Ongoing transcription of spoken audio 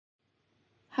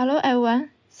Hello everyone,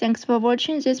 thanks for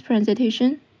watching this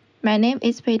presentation. My name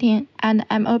is Tian, and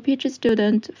I'm a PhD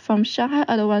student from Shanghai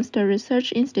Advanced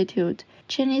Research Institute,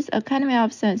 Chinese Academy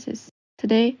of Sciences.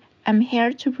 Today, I'm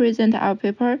here to present our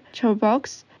paper,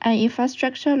 ChirpBox, an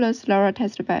infrastructureless LoRa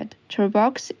Testbed.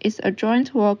 ChirpBox is a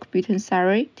joint work between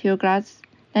SARI, TU Graz,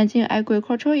 Nanjing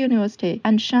Agricultural University,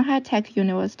 and Shanghai Tech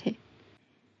University.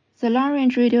 The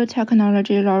long-range radio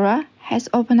technology LoRa has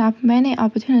opened up many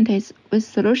opportunities with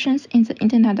solutions in the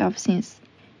Internet of Things.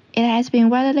 It has been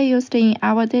widely used in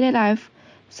our daily life,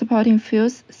 supporting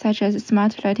fields such as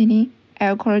smart lighting,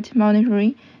 air quality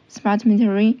monitoring, smart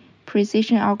metering,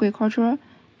 precision agriculture,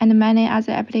 and many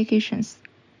other applications.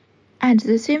 At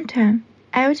the same time,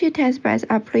 IoT testbeds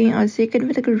are playing a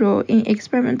significant role in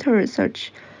experimental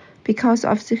research because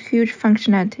of the huge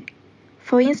functionality.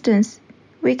 For instance,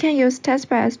 we can use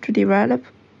testbeds to develop,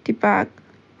 debug,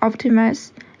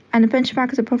 optimize, and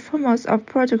benchmark the performance of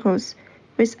protocols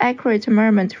with accurate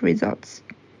measurement results.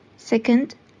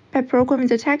 Second, by programming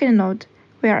the target node,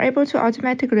 we are able to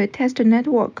automatically test the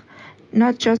network,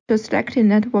 not just the selected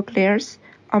network layers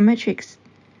or metrics.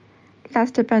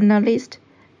 Last but not least,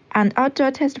 an outdoor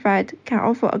testbed can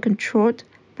offer a controlled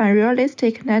but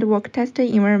realistic network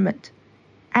testing environment,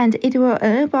 and it will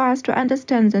enable us to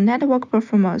understand the network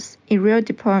performance in real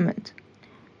deployment.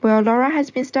 While LoRa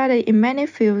has been studied in many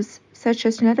fields such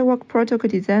as network protocol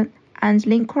design and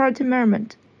link quality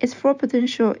measurement, its full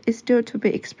potential is still to be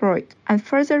explored, and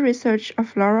further research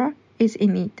of LoRa is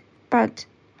in need. But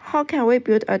how can we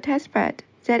build a testbed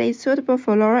that is suitable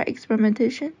for LoRa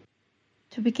experimentation?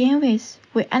 To begin with,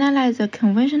 we analyze the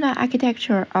conventional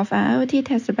architecture of an IoT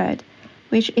testbed,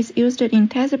 which is used in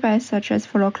testbeds such as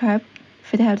Flow Lab,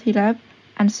 Fidelity Lab,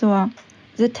 and so on.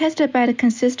 The testbed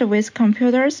consists with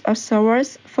computers or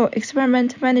servers for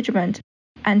experiment management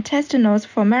and test nodes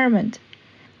for measurement.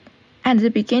 At the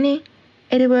beginning,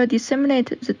 it will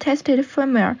disseminate the tested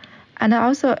firmware and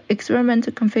also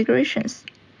experiment configurations.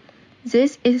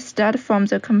 This is started from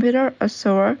the computer or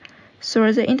server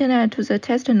through the internet to the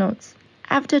test nodes.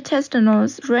 After test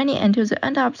nodes running until the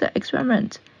end of the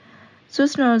experiment,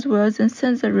 those nodes will then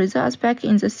send the results back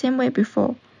in the same way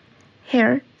before.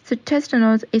 Here, the test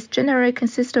node is generally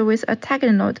consistent with a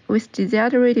target node with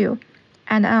desired radio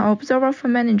and an observer for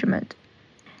management.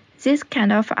 This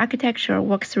kind of architecture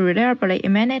works reliably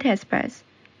in many testbeds,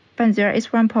 but there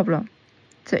is one problem.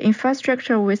 The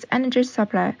infrastructure with energy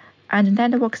supply and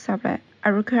network supply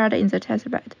are required in the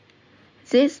testbed.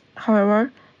 This,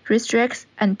 however, restricts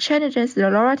and challenges the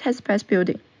LoRa testbed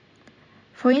building.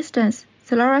 For instance,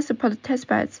 the LoRa support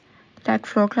testbeds, like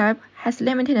Flow Lab, has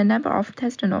limited number of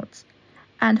test nodes,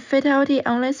 and Fidelity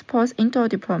only supports indoor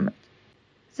deployment.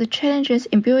 The challenges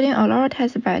in building a LoRa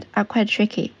testbed are quite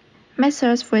tricky.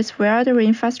 Methods with wired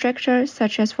infrastructure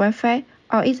such as Wi-Fi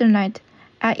or Ethernet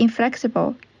are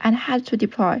inflexible and hard to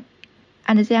deploy,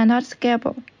 and they are not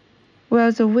scalable.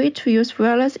 While the way to use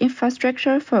wireless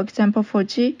infrastructure, for example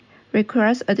 4G,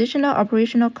 requires additional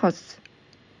operational costs.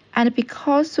 And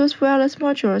because those wireless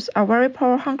modules are very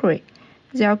power hungry,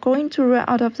 they are going to run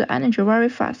out of the energy very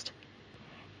fast.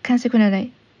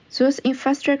 Consequently, those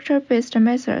infrastructure-based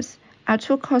methods are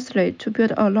too costly to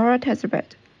build a LoRa testbed.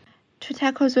 To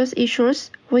tackle those issues,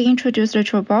 we introduced the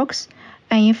ChirpBox,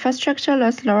 an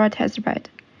infrastructureless LoRa testbed.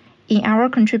 In our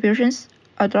contributions,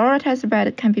 a LoRa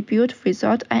testbed can be built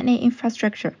without any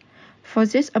infrastructure. For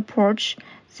this approach,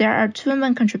 there are two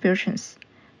main contributions.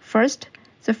 First,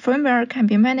 the firmware can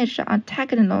be managed on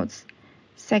target nodes.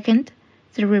 Second,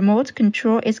 the remote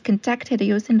control is conducted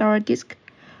using LoRa disk,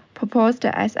 proposed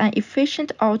as an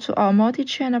efficient all-to-all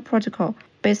multi-channel protocol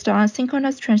based on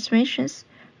synchronous transmissions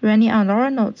running on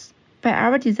LoRa nodes. By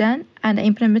our design and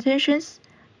implementations,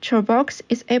 ChirpBox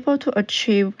is able to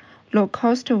achieve low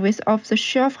cost with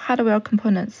off-the-shelf hardware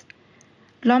components,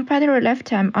 long battery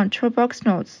lifetime on ChirpBox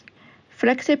nodes,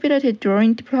 flexibility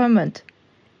during deployment,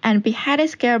 and be highly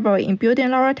scalable in building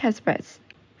LoRa testbeds.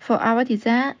 For our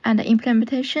design and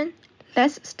implementation,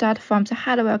 let's start from the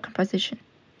hardware composition.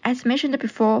 As mentioned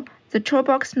before, the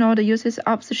ChirpBox node uses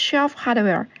off-the-shelf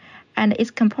hardware and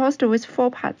is composed with 4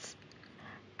 parts.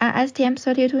 An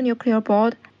STM32 nuclear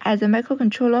board as a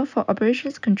microcontroller for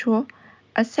operations control,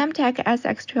 a Semtech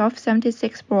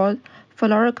SX1276 board for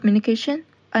LoRa communication,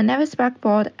 a NavSpark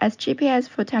board as GPS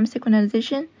for time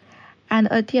synchronization, and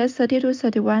a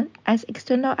TS3231 as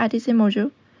external IDC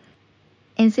module.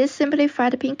 In this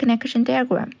simplified pin connection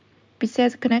diagram,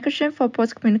 besides connection for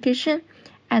both communication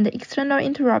and external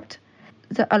interrupt,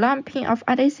 the alarm pin of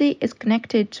IDC is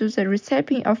connected to the reset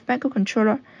pin of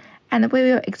microcontroller, and we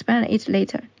will explain it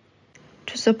later.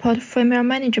 To support firmware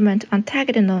management on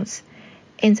target nodes,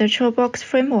 in the ChirpBox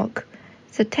framework,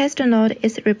 The test node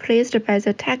is replaced by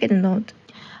the target node.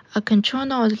 A control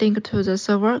node linked to the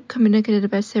server,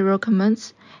 communicated by serial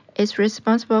commands, is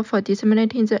responsible for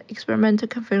disseminating the experimental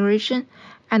configuration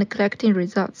and collecting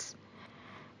results.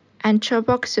 And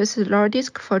ChirpBox uses LoRa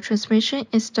disk for transmission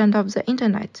instead of the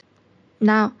internet.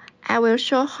 Now, I will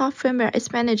show how firmware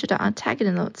is managed on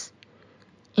target nodes.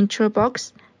 In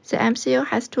ChirpBox, the MCU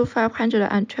has two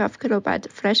 512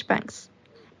 KB flash banks.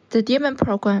 The daemon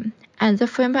program and the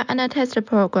firmware and test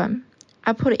program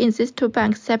are put in these two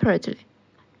banks separately.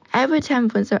 Every time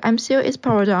when the MCU is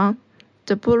powered on,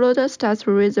 the bootloader starts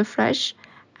to read the flash,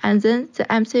 and then the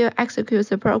MCU executes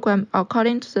the program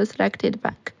according to the selected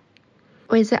bank.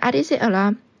 With the RDC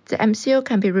alarm, the MCU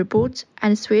can be rebooted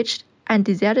and switched at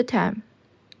desired time.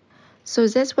 So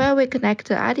that's why we connect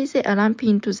the RDC alarm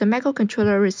pin to the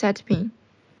microcontroller reset pin.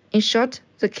 In short,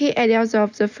 the key ideas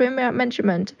of the firmware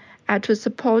management are to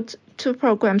support two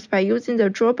programs by using the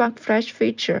draw bank flash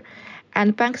feature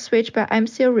and bank switch by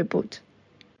MCU reboot.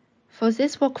 For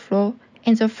this workflow,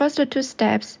 in the first two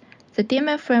steps, the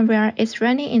daemon firmware is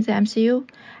running in the MCU,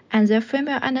 and the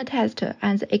firmware and test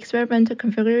and the experimental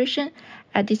configuration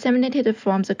are disseminated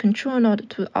from the control node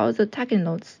to all the target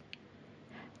nodes.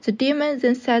 The daemon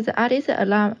then sets the RDC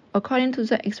alarm according to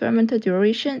the experimental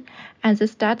duration and the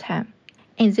start time.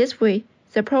 In this way,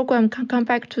 the program can come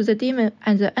back to the daemon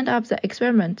at the end of the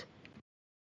experiment.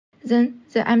 Then,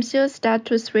 the MCU starts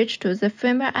to switch to the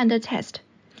firmware and test.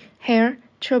 Here,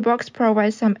 ChirpBox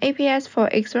provides some APIs for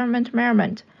experiment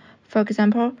measurement. For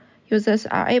example, users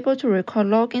are able to record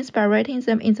logins by writing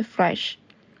them in the flash.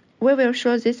 We will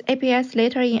show these APIs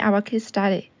later in our case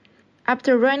study.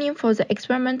 After running for the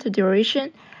experiment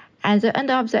duration, at the end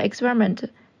of the experiment,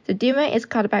 the daemon is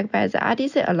called back by the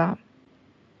RDC alarm.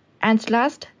 And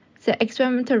last, the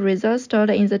experimental results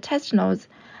stored in the test nodes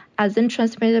are then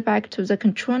transmitted back to the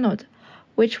control node,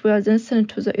 which will then send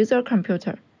to the user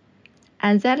computer.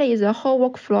 And that is the whole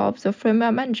workflow of the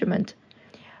firmware management.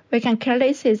 We can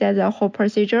clearly see that the whole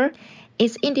procedure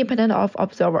is independent of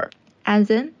observer. And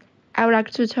then, I would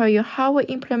like to tell you how we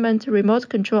implement remote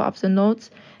control of the nodes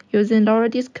using LoRa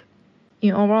disk.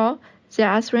 In overall, there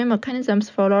are three mechanisms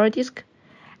for LoRa disk,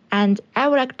 and I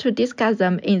would like to discuss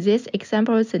them in this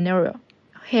example scenario.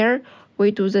 Here, we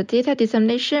do the data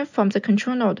dissemination from the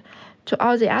control node to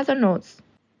all the other nodes.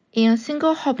 In a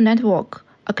single hop network,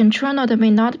 a control node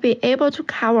may not be able to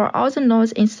cover all the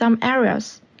nodes in some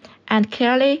areas, and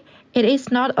clearly, it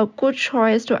is not a good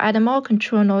choice to add more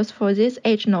control nodes for these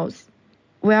edge nodes.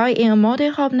 While in a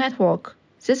multi-hop network,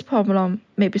 this problem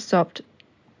may be solved.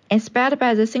 Inspired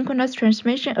by the synchronous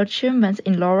transmission achievements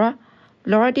in LoRa,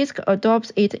 LoRa disk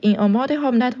adopts it in a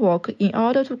multi-hop network in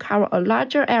order to cover a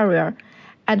larger area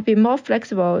and be more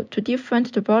flexible to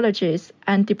different topologies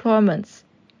and deployments.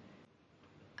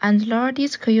 And LoRa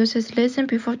disk uses listen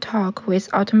before talk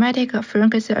with automatic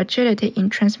frequency agility in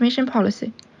transmission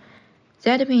policy.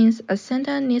 That means a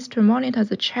sender needs to monitor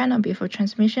the channel before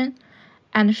transmission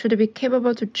and should be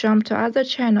capable to jump to other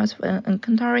channels when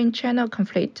encountering channel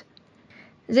conflict.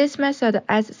 This method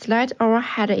adds slight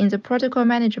overhead in the protocol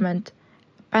management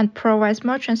and provides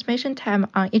more transmission time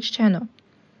on each channel.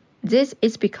 This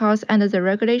is because under the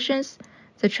regulations,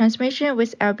 the transmission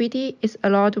with LBD is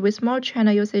allowed with more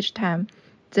channel usage time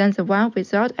than the one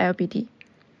without LBD.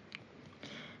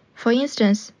 For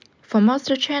instance, for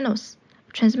most channels,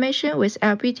 transmission with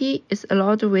LBD is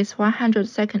allowed with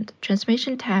 100-second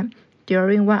transmission time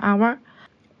during 1 hour,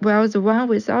 while the one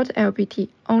without LBD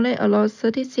only allows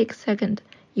 36 seconds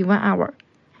in 1 hour.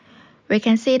 We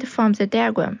can see it from the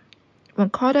diagram. When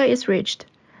quota is reached,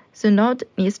 the node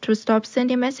needs to stop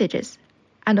sending messages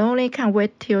and only can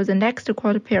wait till the next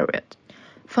quota period.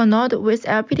 For node with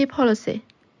LBD policy,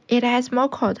 it has more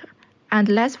quota and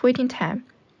less waiting time,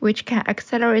 which can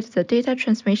accelerate the data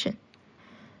transmission.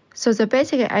 So the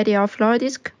basic idea of LoRa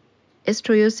disk is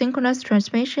to use synchronous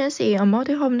transmissions in a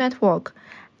multi-hop network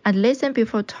and listen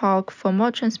before talk for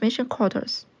more transmission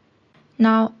quotas.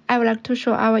 Now, I would like to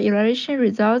show our evaluation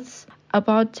results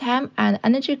about time and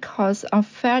energy costs of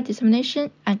file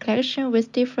dissemination and collection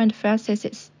with different file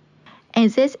sizes. In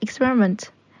this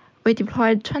experiment, we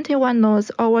deployed 21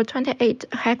 nodes over 28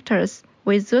 hectares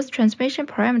with those transmission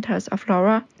parameters of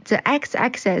LoRa. The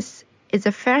x-axis is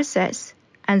the file size,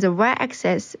 and the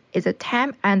y-axis is the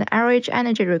time and average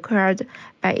energy required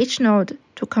by each node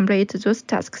to complete those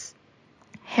tasks.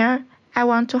 Here, I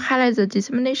want to highlight the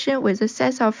dissemination with a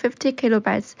size of 50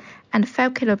 kilobytes and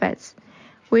 5 kilobytes,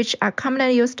 which are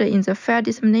commonly used in the file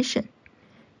dissemination.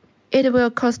 It will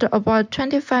cost about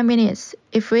 25 minutes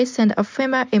if we send a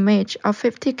firmware image of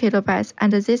 50 kilobytes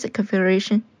under this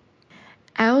configuration.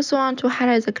 I also want to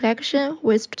highlight the collection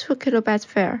with 2 kilobytes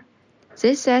file.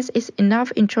 This size is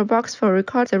enough in ChirpBox for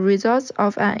record the results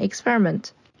of an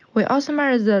experiment. We also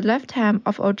measure the lifetime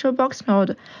of a ChirpBox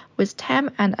node with time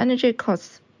and energy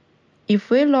costs. If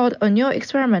we load a new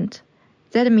experiment,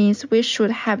 that means we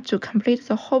should have to complete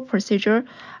the whole procedure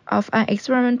of an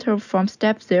experiment from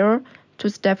step 0 to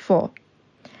step 4.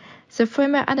 The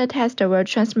firmware and the tester will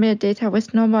transmit data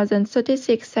with no more than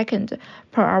 36 seconds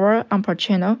per hour on per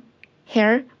channel.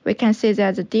 Here, we can see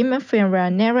that the daemon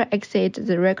firmware never exceeds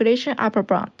the regulation upper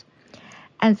bound,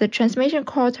 and the transmission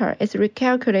quarter is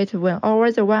recalculated when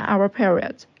over the 1 hour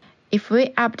period. If we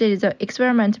update the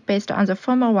experiment based on the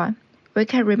former one, we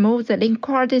can remove the link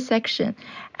quality section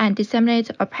and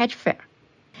disseminate a patch file.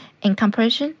 In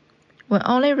comparison, when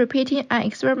only repeating an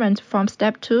experiment from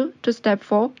step 2 to step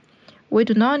 4, we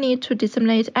do not need to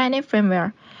disseminate any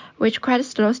firmware, which quite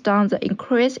slows down the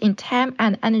increase in time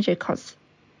and energy costs.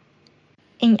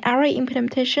 In our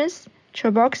implementations,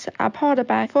 ChirpBox are powered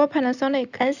by 4 Panasonic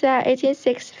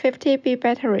NCR18650B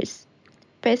batteries.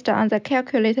 Based on the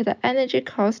calculated energy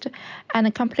cost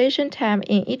and completion time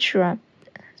in each run,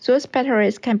 those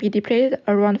batteries can be depleted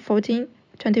around 14,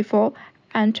 24,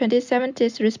 and 27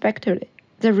 days respectively.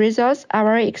 The results are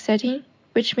very exciting,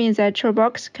 which means that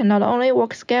ChirpBox can not only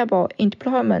work scalable in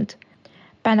deployment,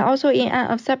 but also in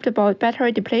an acceptable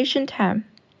battery depletion time.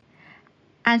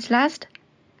 And last,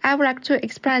 I would like to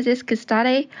explain this case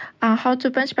study on how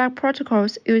to benchmark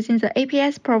protocols using the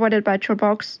APIs provided by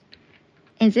ChirpBox.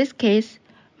 In this case,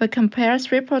 we compare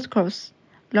 3 protocols,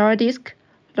 LoRa Disk,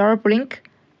 LoRa Blink,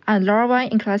 and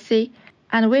LoRaWAN in Class C,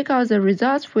 and we got the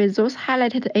results with those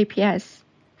highlighted APIs.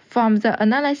 From the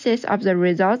analysis of the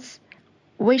results,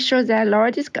 we show that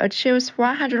LoRa Disk achieves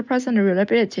 100%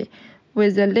 reliability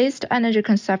with the least energy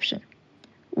consumption,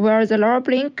 where the LoRa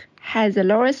Blink has the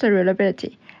lowest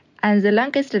reliability and the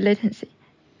longest latency,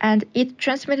 and it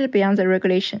transmitted beyond the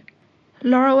regulation.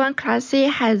 LoRaWAN Class C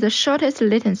has the shortest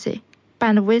latency,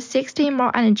 but with 16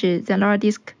 more energy than LoRa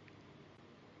Disk.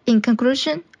 In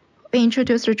conclusion, we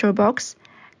introduced ChirpBox,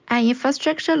 an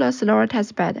infrastructureless LoRa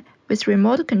Testbed with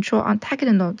remote control on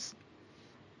target nodes.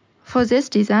 For this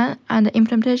design and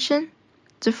implementation,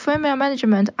 the firmware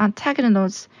management on target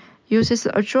nodes uses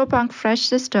a dual-bank flash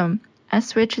system and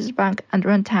switches bank and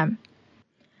runtime.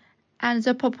 And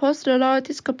the proposed LoRa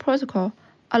Disk protocol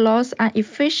allows an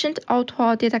efficient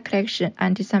auto data collection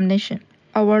and dissemination.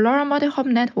 Our LoRa multi-hop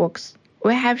networks,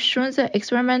 we have shown the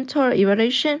experimental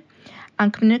evaluation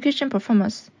on communication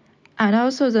performance, and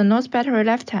also the node battery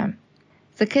lifetime.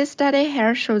 The case study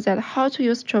here shows that how to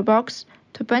use ChirpBox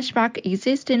to benchmark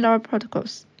existing LoRa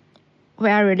protocols. We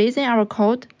are releasing our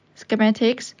code,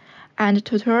 schematics, and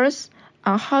tutorials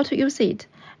on how to use it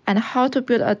and how to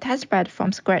build a testbed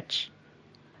from scratch.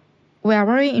 We are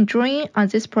very enjoying on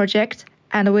this project,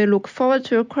 and we look forward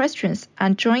to your questions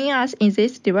and joining us in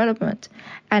this development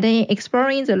and in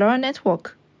exploring the LoRa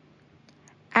network.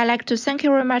 I'd like to thank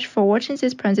you very much for watching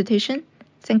this presentation.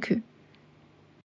 Thank you.